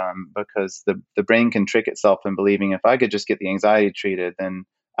barrier, because the brain can trick itself in believing, if I could just get the anxiety treated, then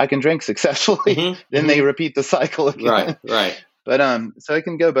I can drink successfully. Then they repeat the cycle again. Right. But so it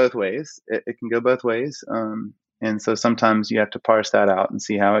can go both ways. It can go both ways. And so sometimes you have to parse that out and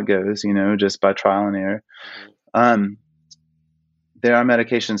see how it goes, just by trial and error. There are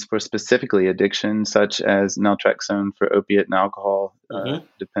medications for specifically addiction, such as naltrexone for opiate and alcohol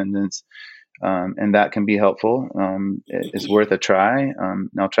dependence, and that can be helpful. It's worth a try.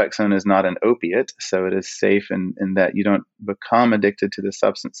 Naltrexone is not an opiate, so it is safe in that you don't become addicted to the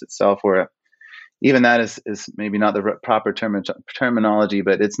substance itself, or even that is maybe not the proper terminology,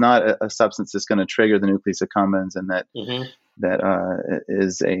 but it's not a substance that's going to trigger the nucleus accumbens, and that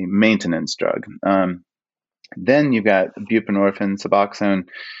is a maintenance drug. Then you've got buprenorphine, Suboxone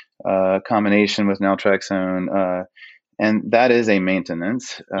combination with naltrexone, and that is a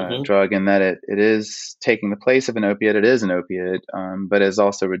maintenance drug, in that it is taking the place of an opiate. It is an opiate, but is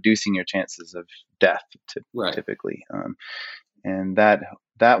also reducing your chances of death typically. And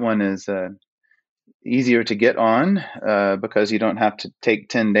that one is easier to get on because you don't have to take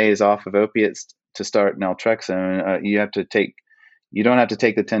 10 days off of opiates to start naltrexone. You don't have to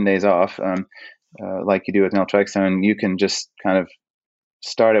take the 10 days off. Like you do with naltrexone. You can just kind of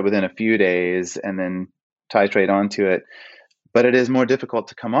start it within a few days and then titrate onto it. But it is more difficult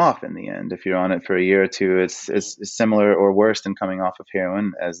to come off in the end. If you're on it for a year or two, it's similar or worse than coming off of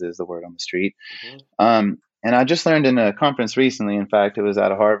heroin, as is the word on the street. And I just learned in a conference recently, in fact, it was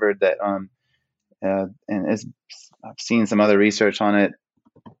out of Harvard, that I've seen some other research on it.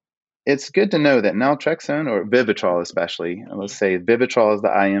 It's good to know that naltrexone, or Vivitrol especially, let's say Vivitrol is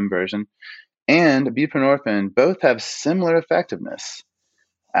the IM version, and buprenorphine both have similar effectiveness,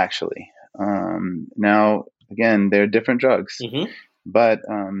 actually. Now, again, they're different drugs, but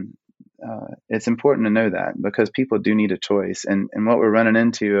it's important to know that, because people do need a choice. And what we're running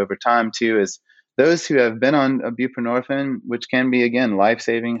into over time, too, is those who have been on a buprenorphine, which can be, again,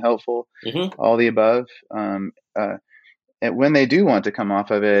 life-saving, helpful, all the above, when they do want to come off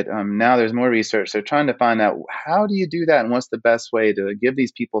of it, now there's more research. They're trying to find out, how do you do that, and what's the best way to give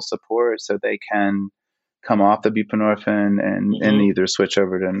these people support so they can come off the buprenorphine and either switch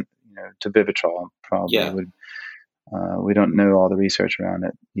over to Vivitrol. Probably we don't know all the research around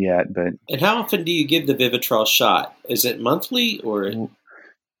it yet, but. And how often do you give the Vivitrol shot? Is it monthly or?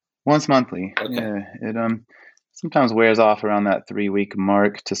 Once monthly. Okay. Yeah, it sometimes wears off around that 3-week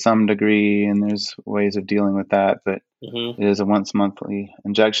mark to some degree, and there's ways of dealing with that, but it is a once monthly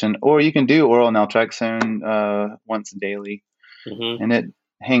injection. Or you can do oral naltrexone once daily, and it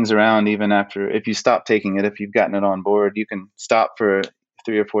hangs around even after, if you stop taking it. If you've gotten it on board, you can stop for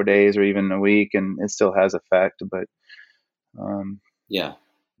 3 or 4 days or even a week, and it still has effect. But yeah.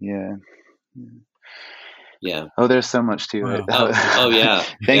 Oh, there's so much to it. Yeah.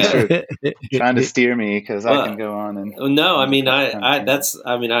 Thanks for trying to steer me, because I can go on and. No, I mean,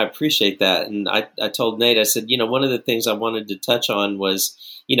 I appreciate that, and I told Nate, I said, one of the things I wanted to touch on was,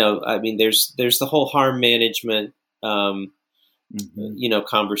 there's the whole harm management,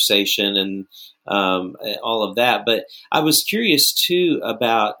 conversation and all of that, but I was curious too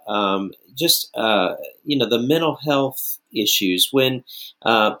about the mental health issues when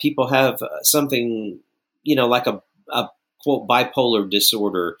people have something. Like a quote bipolar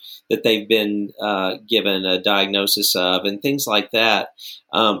disorder that they've been given a diagnosis of, and things like that.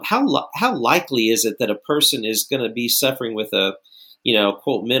 How likely is it that a person is going to be suffering with a,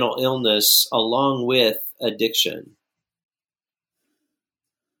 quote mental illness along with addiction?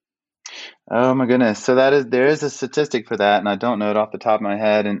 Oh my goodness! So there is a statistic for that, and I don't know it off the top of my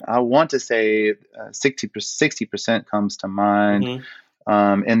head. And I want to say 60% comes to mind.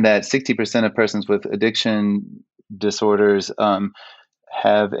 In that 60% of persons with addiction disorders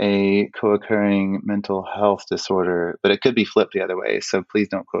have a co-occurring mental health disorder, but it could be flipped the other way. So please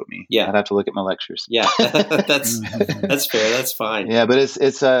don't quote me. Yeah, I'd have to look at my lectures. Yeah, that's fair. That's fine. Yeah, but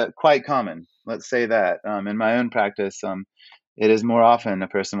it's quite common. Let's say that in my own practice, it is more often a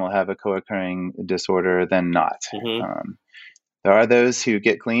person will have a co-occurring disorder than not. There are those who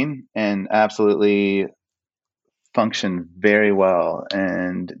get clean and absolutely function very well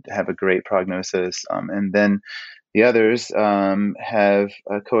and have a great prognosis. And then the others have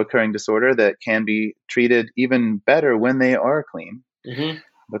a co-occurring disorder that can be treated even better when they are clean,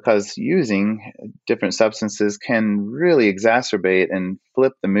 because using different substances can really exacerbate and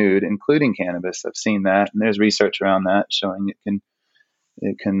flip the mood, including cannabis. I've seen that, and there's research around that showing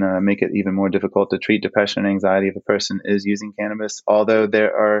it can make it even more difficult to treat depression and anxiety if a person is using cannabis, although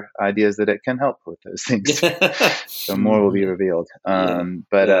there are ideas that it can help with those things. So more will be revealed.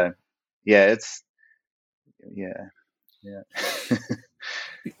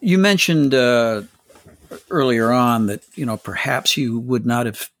 You mentioned earlier on that, perhaps you would not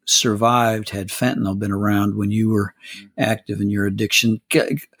have survived had fentanyl been around when you were active in your addiction.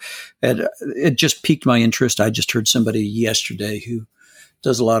 It just piqued my interest. I just heard somebody yesterday who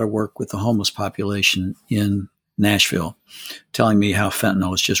does a lot of work with the homeless population in Nashville telling me how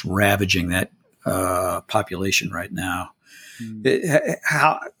fentanyl is just ravaging that population right now.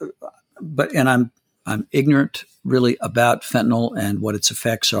 I'm ignorant really about fentanyl and what its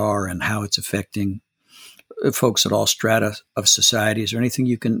effects are and how it's affecting folks at all strata of society. Is there anything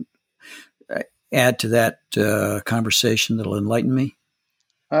you can add to that conversation that'll enlighten me?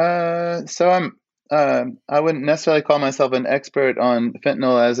 I wouldn't necessarily call myself an expert on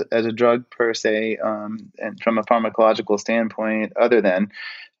fentanyl as a drug per se, and from a pharmacological standpoint, other than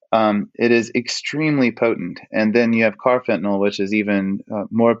it is extremely potent. And then you have carfentanil, which is even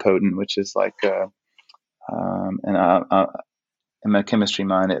more potent, which is like in my chemistry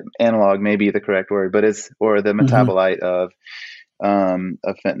mind, analog may be the correct word, but the metabolite of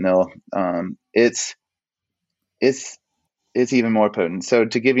fentanyl. It's even more potent. So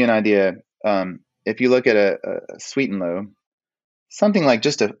to give you an idea, if you look at a sweet and low, something like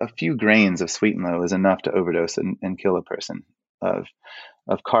just a few grains of sweet and low is enough to overdose and kill a person of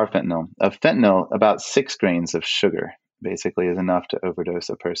carfentanil. Of fentanyl, about 6 grains of sugar basically is enough to overdose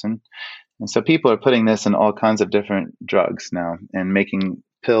a person. And so people are putting this in all kinds of different drugs now and making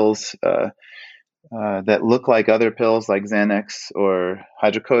pills that look like other pills like Xanax or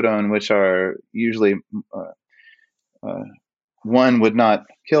hydrocodone, which are usually one would not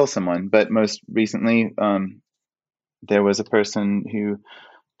kill someone. But most recently, there was a person who,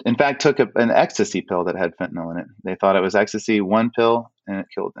 in fact, took an ecstasy pill that had fentanyl in it. They thought it was ecstasy, one pill, and it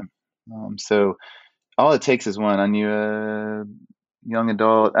killed them. So all it takes is one. I knew a young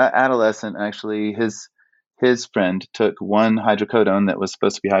adolescent, actually, his friend took one hydrocodone that was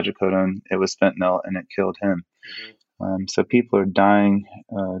supposed to be hydrocodone. It was fentanyl, and it killed him. So people are dying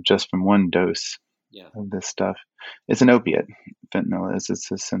just from one dose of this stuff. It's an opiate. Fentanyl is.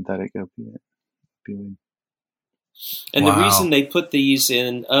 It's a synthetic opiate. And the reason they put these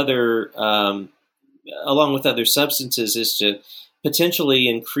in other, along with other substances, is to potentially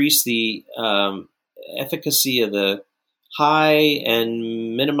increase the efficacy of the high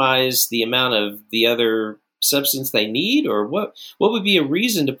and minimize the amount of the other substance they need? Or what would be a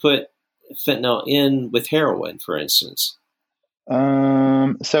reason to put fentanyl in with heroin, for instance?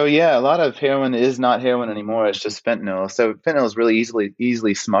 So yeah, a lot of heroin is not heroin anymore. It's just fentanyl. So fentanyl is really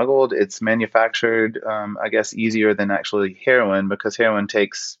easily smuggled. It's manufactured, I guess, easier than actually heroin, because heroin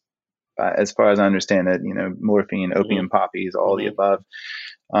takes, as far as I understand it, morphine, opium, poppies, all the above.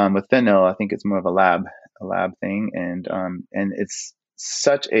 With fentanyl, I think it's more of a lab thing, and it's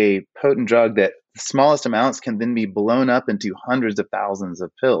such a potent drug that the smallest amounts can then be blown up into hundreds of thousands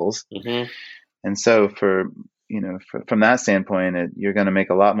of pills. And so from that standpoint, you're going to make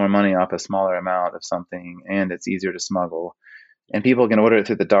a lot more money off a smaller amount of something, and it's easier to smuggle. And people can order it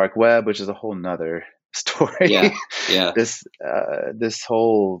through the dark web, which is a whole nother story. This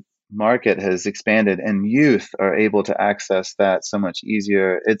whole market has expanded, and youth are able to access that so much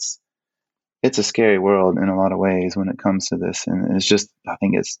easier. It's a scary world in a lot of ways when it comes to this, and I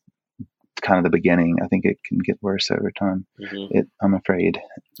think it's kind of the beginning. I think it can get worse over time. I'm afraid,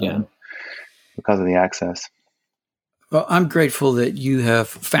 because of the access. Well, I'm grateful that you have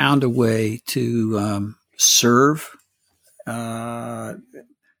found a way to serve. I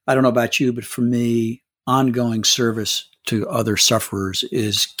don't know about you, but for me, ongoing service to other sufferers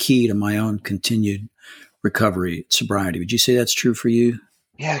is key to my own continued recovery, sobriety. Would you say that's true for you?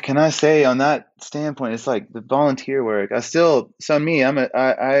 Yeah. Can I say on that standpoint, it's like the volunteer work. I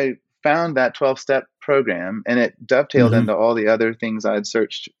found that 12-step program, and it dovetailed into all the other things I had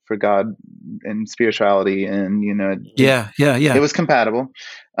searched for God and spirituality, and it was compatible.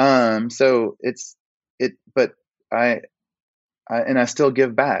 But I still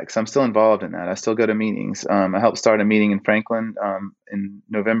give back. So I'm still involved in that. I still go to meetings. I helped start a meeting in Franklin in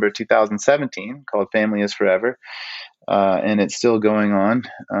November 2017 called Family is Forever. And it's still going on.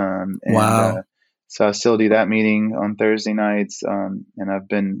 So I still do that meeting on Thursday nights, and I've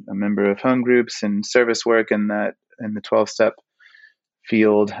been a member of home groups and service work in the 12-step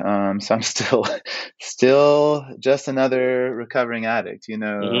field. So I'm still just another recovering addict,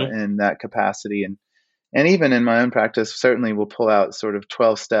 Mm-hmm. in that capacity. And even in my own practice, certainly we'll pull out sort of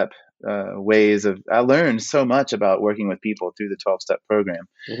 12-step ways of. I learned so much about working with people through the 12-step program.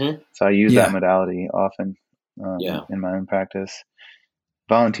 Mm-hmm. So I use that modality often in my own practice.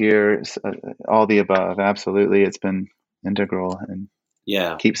 Volunteers, all the above. Absolutely. It's been integral and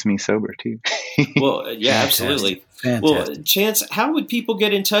keeps me sober too. Well, yeah, absolutely. Well, Chance, how would people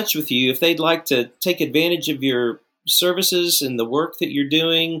get in touch with you if they'd like to take advantage of your services and the work that you're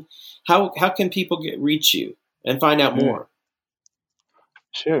doing? How can people reach you and find out more?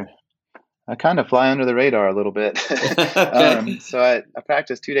 Sure. I kind of fly under the radar a little bit. Okay. So I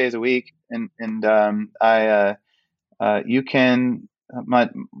practice 2 days a week, and you can. My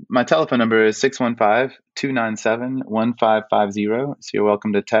telephone number is 615-297-1550. So you're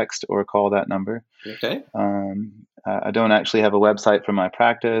welcome to text or call that number. Okay. I don't actually have a website for my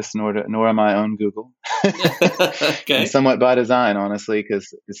practice, nor am I on Google. Okay. Somewhat by design, honestly,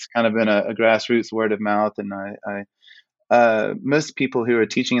 because it's kind of been a grassroots word of mouth, and most people who are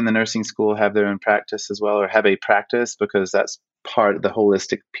teaching in the nursing school have their own practice as well, or have a practice, because that's part of the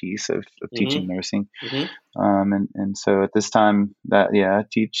holistic piece of teaching nursing. Mm-hmm. And so at this time I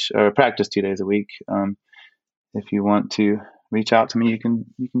teach or practice 2 days a week. If you want to reach out to me, you can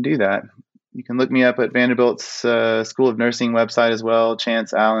do that. You can look me up at Vanderbilt's School of Nursing website as well,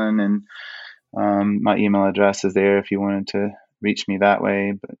 Chance Allen, and my email address is there if you wanted to reach me that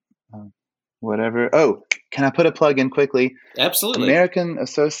way. But whatever. Oh, can I put a plug in quickly? Absolutely. American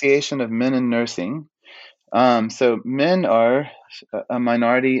Association of Men in Nursing. So men are a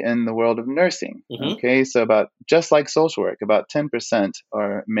minority in the world of nursing. Mm-hmm. Okay, so just like social work, about 10%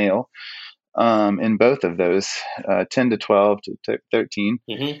 are male in both of those, 10 to 12 to 13.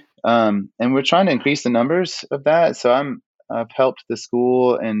 Mm-hmm. And we're trying to increase the numbers of that. So I've helped the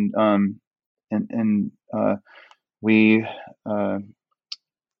school, and we've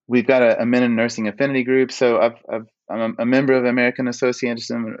got a men in nursing affinity group. So I'm a member of American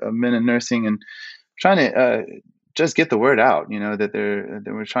Association of Men in Nursing, and trying to just get the word out, that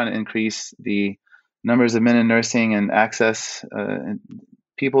we're trying to increase the numbers of men in nursing and access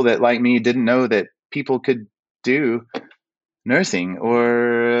people that, like me, didn't know that people could do nursing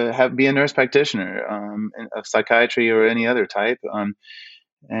or be a nurse practitioner of psychiatry or any other type.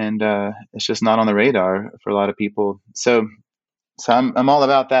 And it's just not on the radar for a lot of people. So I'm all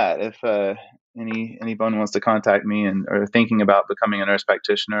about that. If anyone wants to contact me and or thinking about becoming a nurse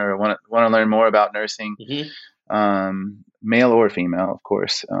practitioner or want to learn more about nursing, male or female, of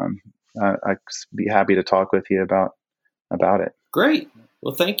course, I'd be happy to talk with you about it. Great.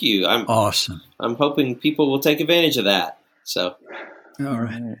 Well, thank you. Awesome. I'm hoping people will take advantage of that. So, all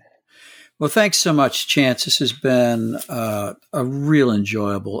right. Well, thanks so much, Chance. This has been a real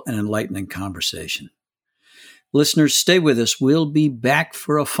enjoyable and enlightening conversation. Listeners, stay with us. We'll be back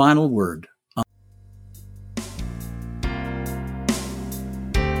for a final word.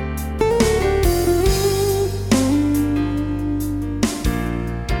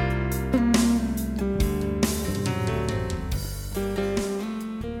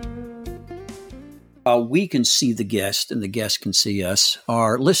 We can see the guest and the guest can see us.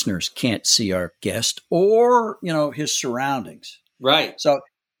 Our listeners can't see our guest or, his surroundings. Right. So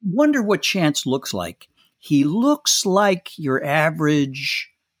wonder what Chance looks like. He looks like your average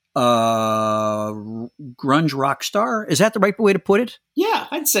grunge rock star. Is that the right way to put it? Yeah,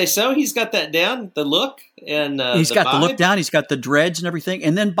 I'd say so. He's got that down, the look, and he's got vibe. The look down. He's got the dreads and everything.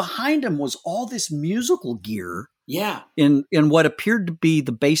 And then behind him was all this musical gear. Yeah. In what appeared to be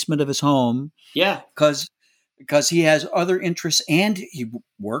the basement of his home. Yeah. Because he has other interests and he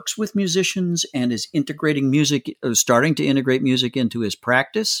works with musicians and is integrating music, starting to integrate music into his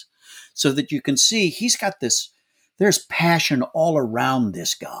practice, so that you can see he's got there's passion all around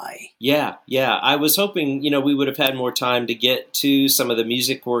this guy. Yeah. Yeah. I was hoping, we would have had more time to get to some of the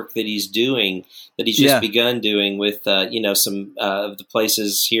music work that he's doing, that he's just begun doing with, some of the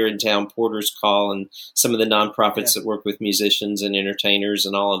places here in town, Porter's Call, and some of the nonprofits that work with musicians and entertainers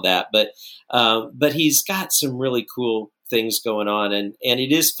and all of that. But he's got some really cool things going on, and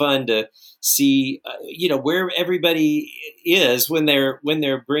it is fun to see where everybody is when they're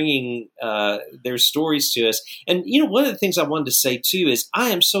bringing their stories to us. And one of the things I wanted to say too is I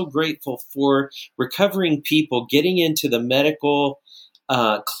am so grateful for recovering people getting into the medical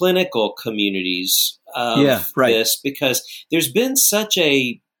clinical communities of this, because there's been such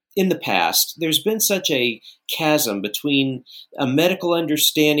a in the past, there's been such a chasm between a medical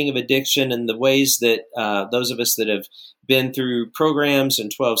understanding of addiction and the ways that those of us that have been through programs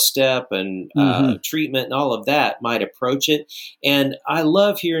and 12-step and treatment and all of that might approach it. And I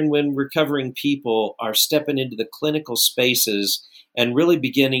love hearing when recovering people are stepping into the clinical spaces and really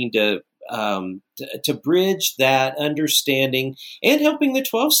beginning to bridge that understanding and helping the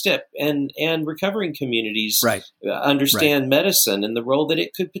 12-step and recovering communities understand medicine and the role that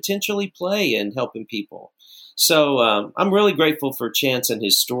it could potentially play in helping people. So I'm really grateful for Chance and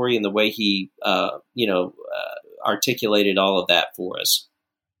his story and the way he, articulated all of that for us.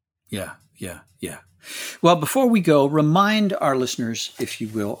 Yeah. Well, before we go, remind our listeners, if you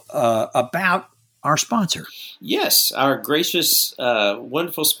will, about our sponsor. Yes, our gracious,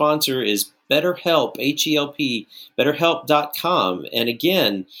 wonderful sponsor is BetterHelp, H-E-L-P, BetterHelp.com. And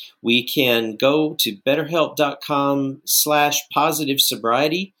again, we can go to BetterHelp.com/positive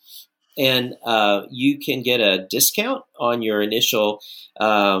sobriety, and you can get a discount on your initial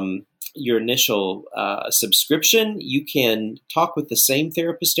subscription. You can talk with the same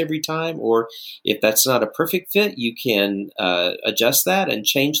therapist every time, or if that's not a perfect fit, you can adjust that and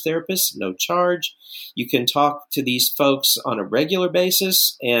change therapists, no charge. You can talk to these folks on a regular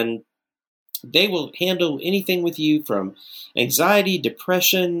basis, and they will handle anything with you from anxiety,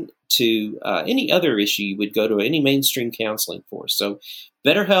 depression, to any other issue you would go to any mainstream counseling for. So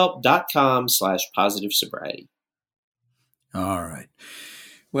BetterHelp.com/positive sobriety. All right.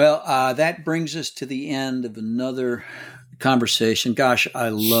 Well, that brings us to the end of another conversation. Gosh, I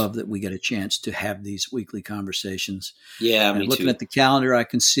love that we get a chance to have these weekly conversations. Yeah, me looking too. at the calendar, I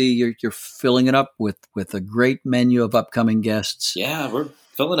can see you're filling it up with a great menu of upcoming guests. Yeah, we're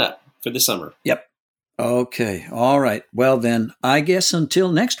filling up for the summer. Yep. Okay. All right. Well, then, I guess until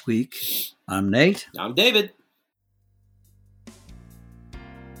next week, I'm Nate. I'm David.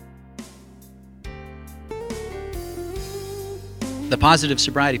 The Positive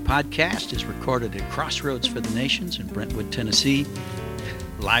Sobriety Podcast is recorded at Crossroads for the Nations in Brentwood, Tennessee.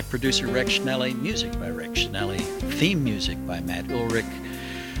 Live producer Rex Schnelly, music by Rex Schnelly, theme music by Matt Ulrich,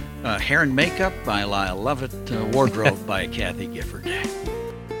 hair and makeup by Lyle Lovett, wardrobe by Kathy Gifford.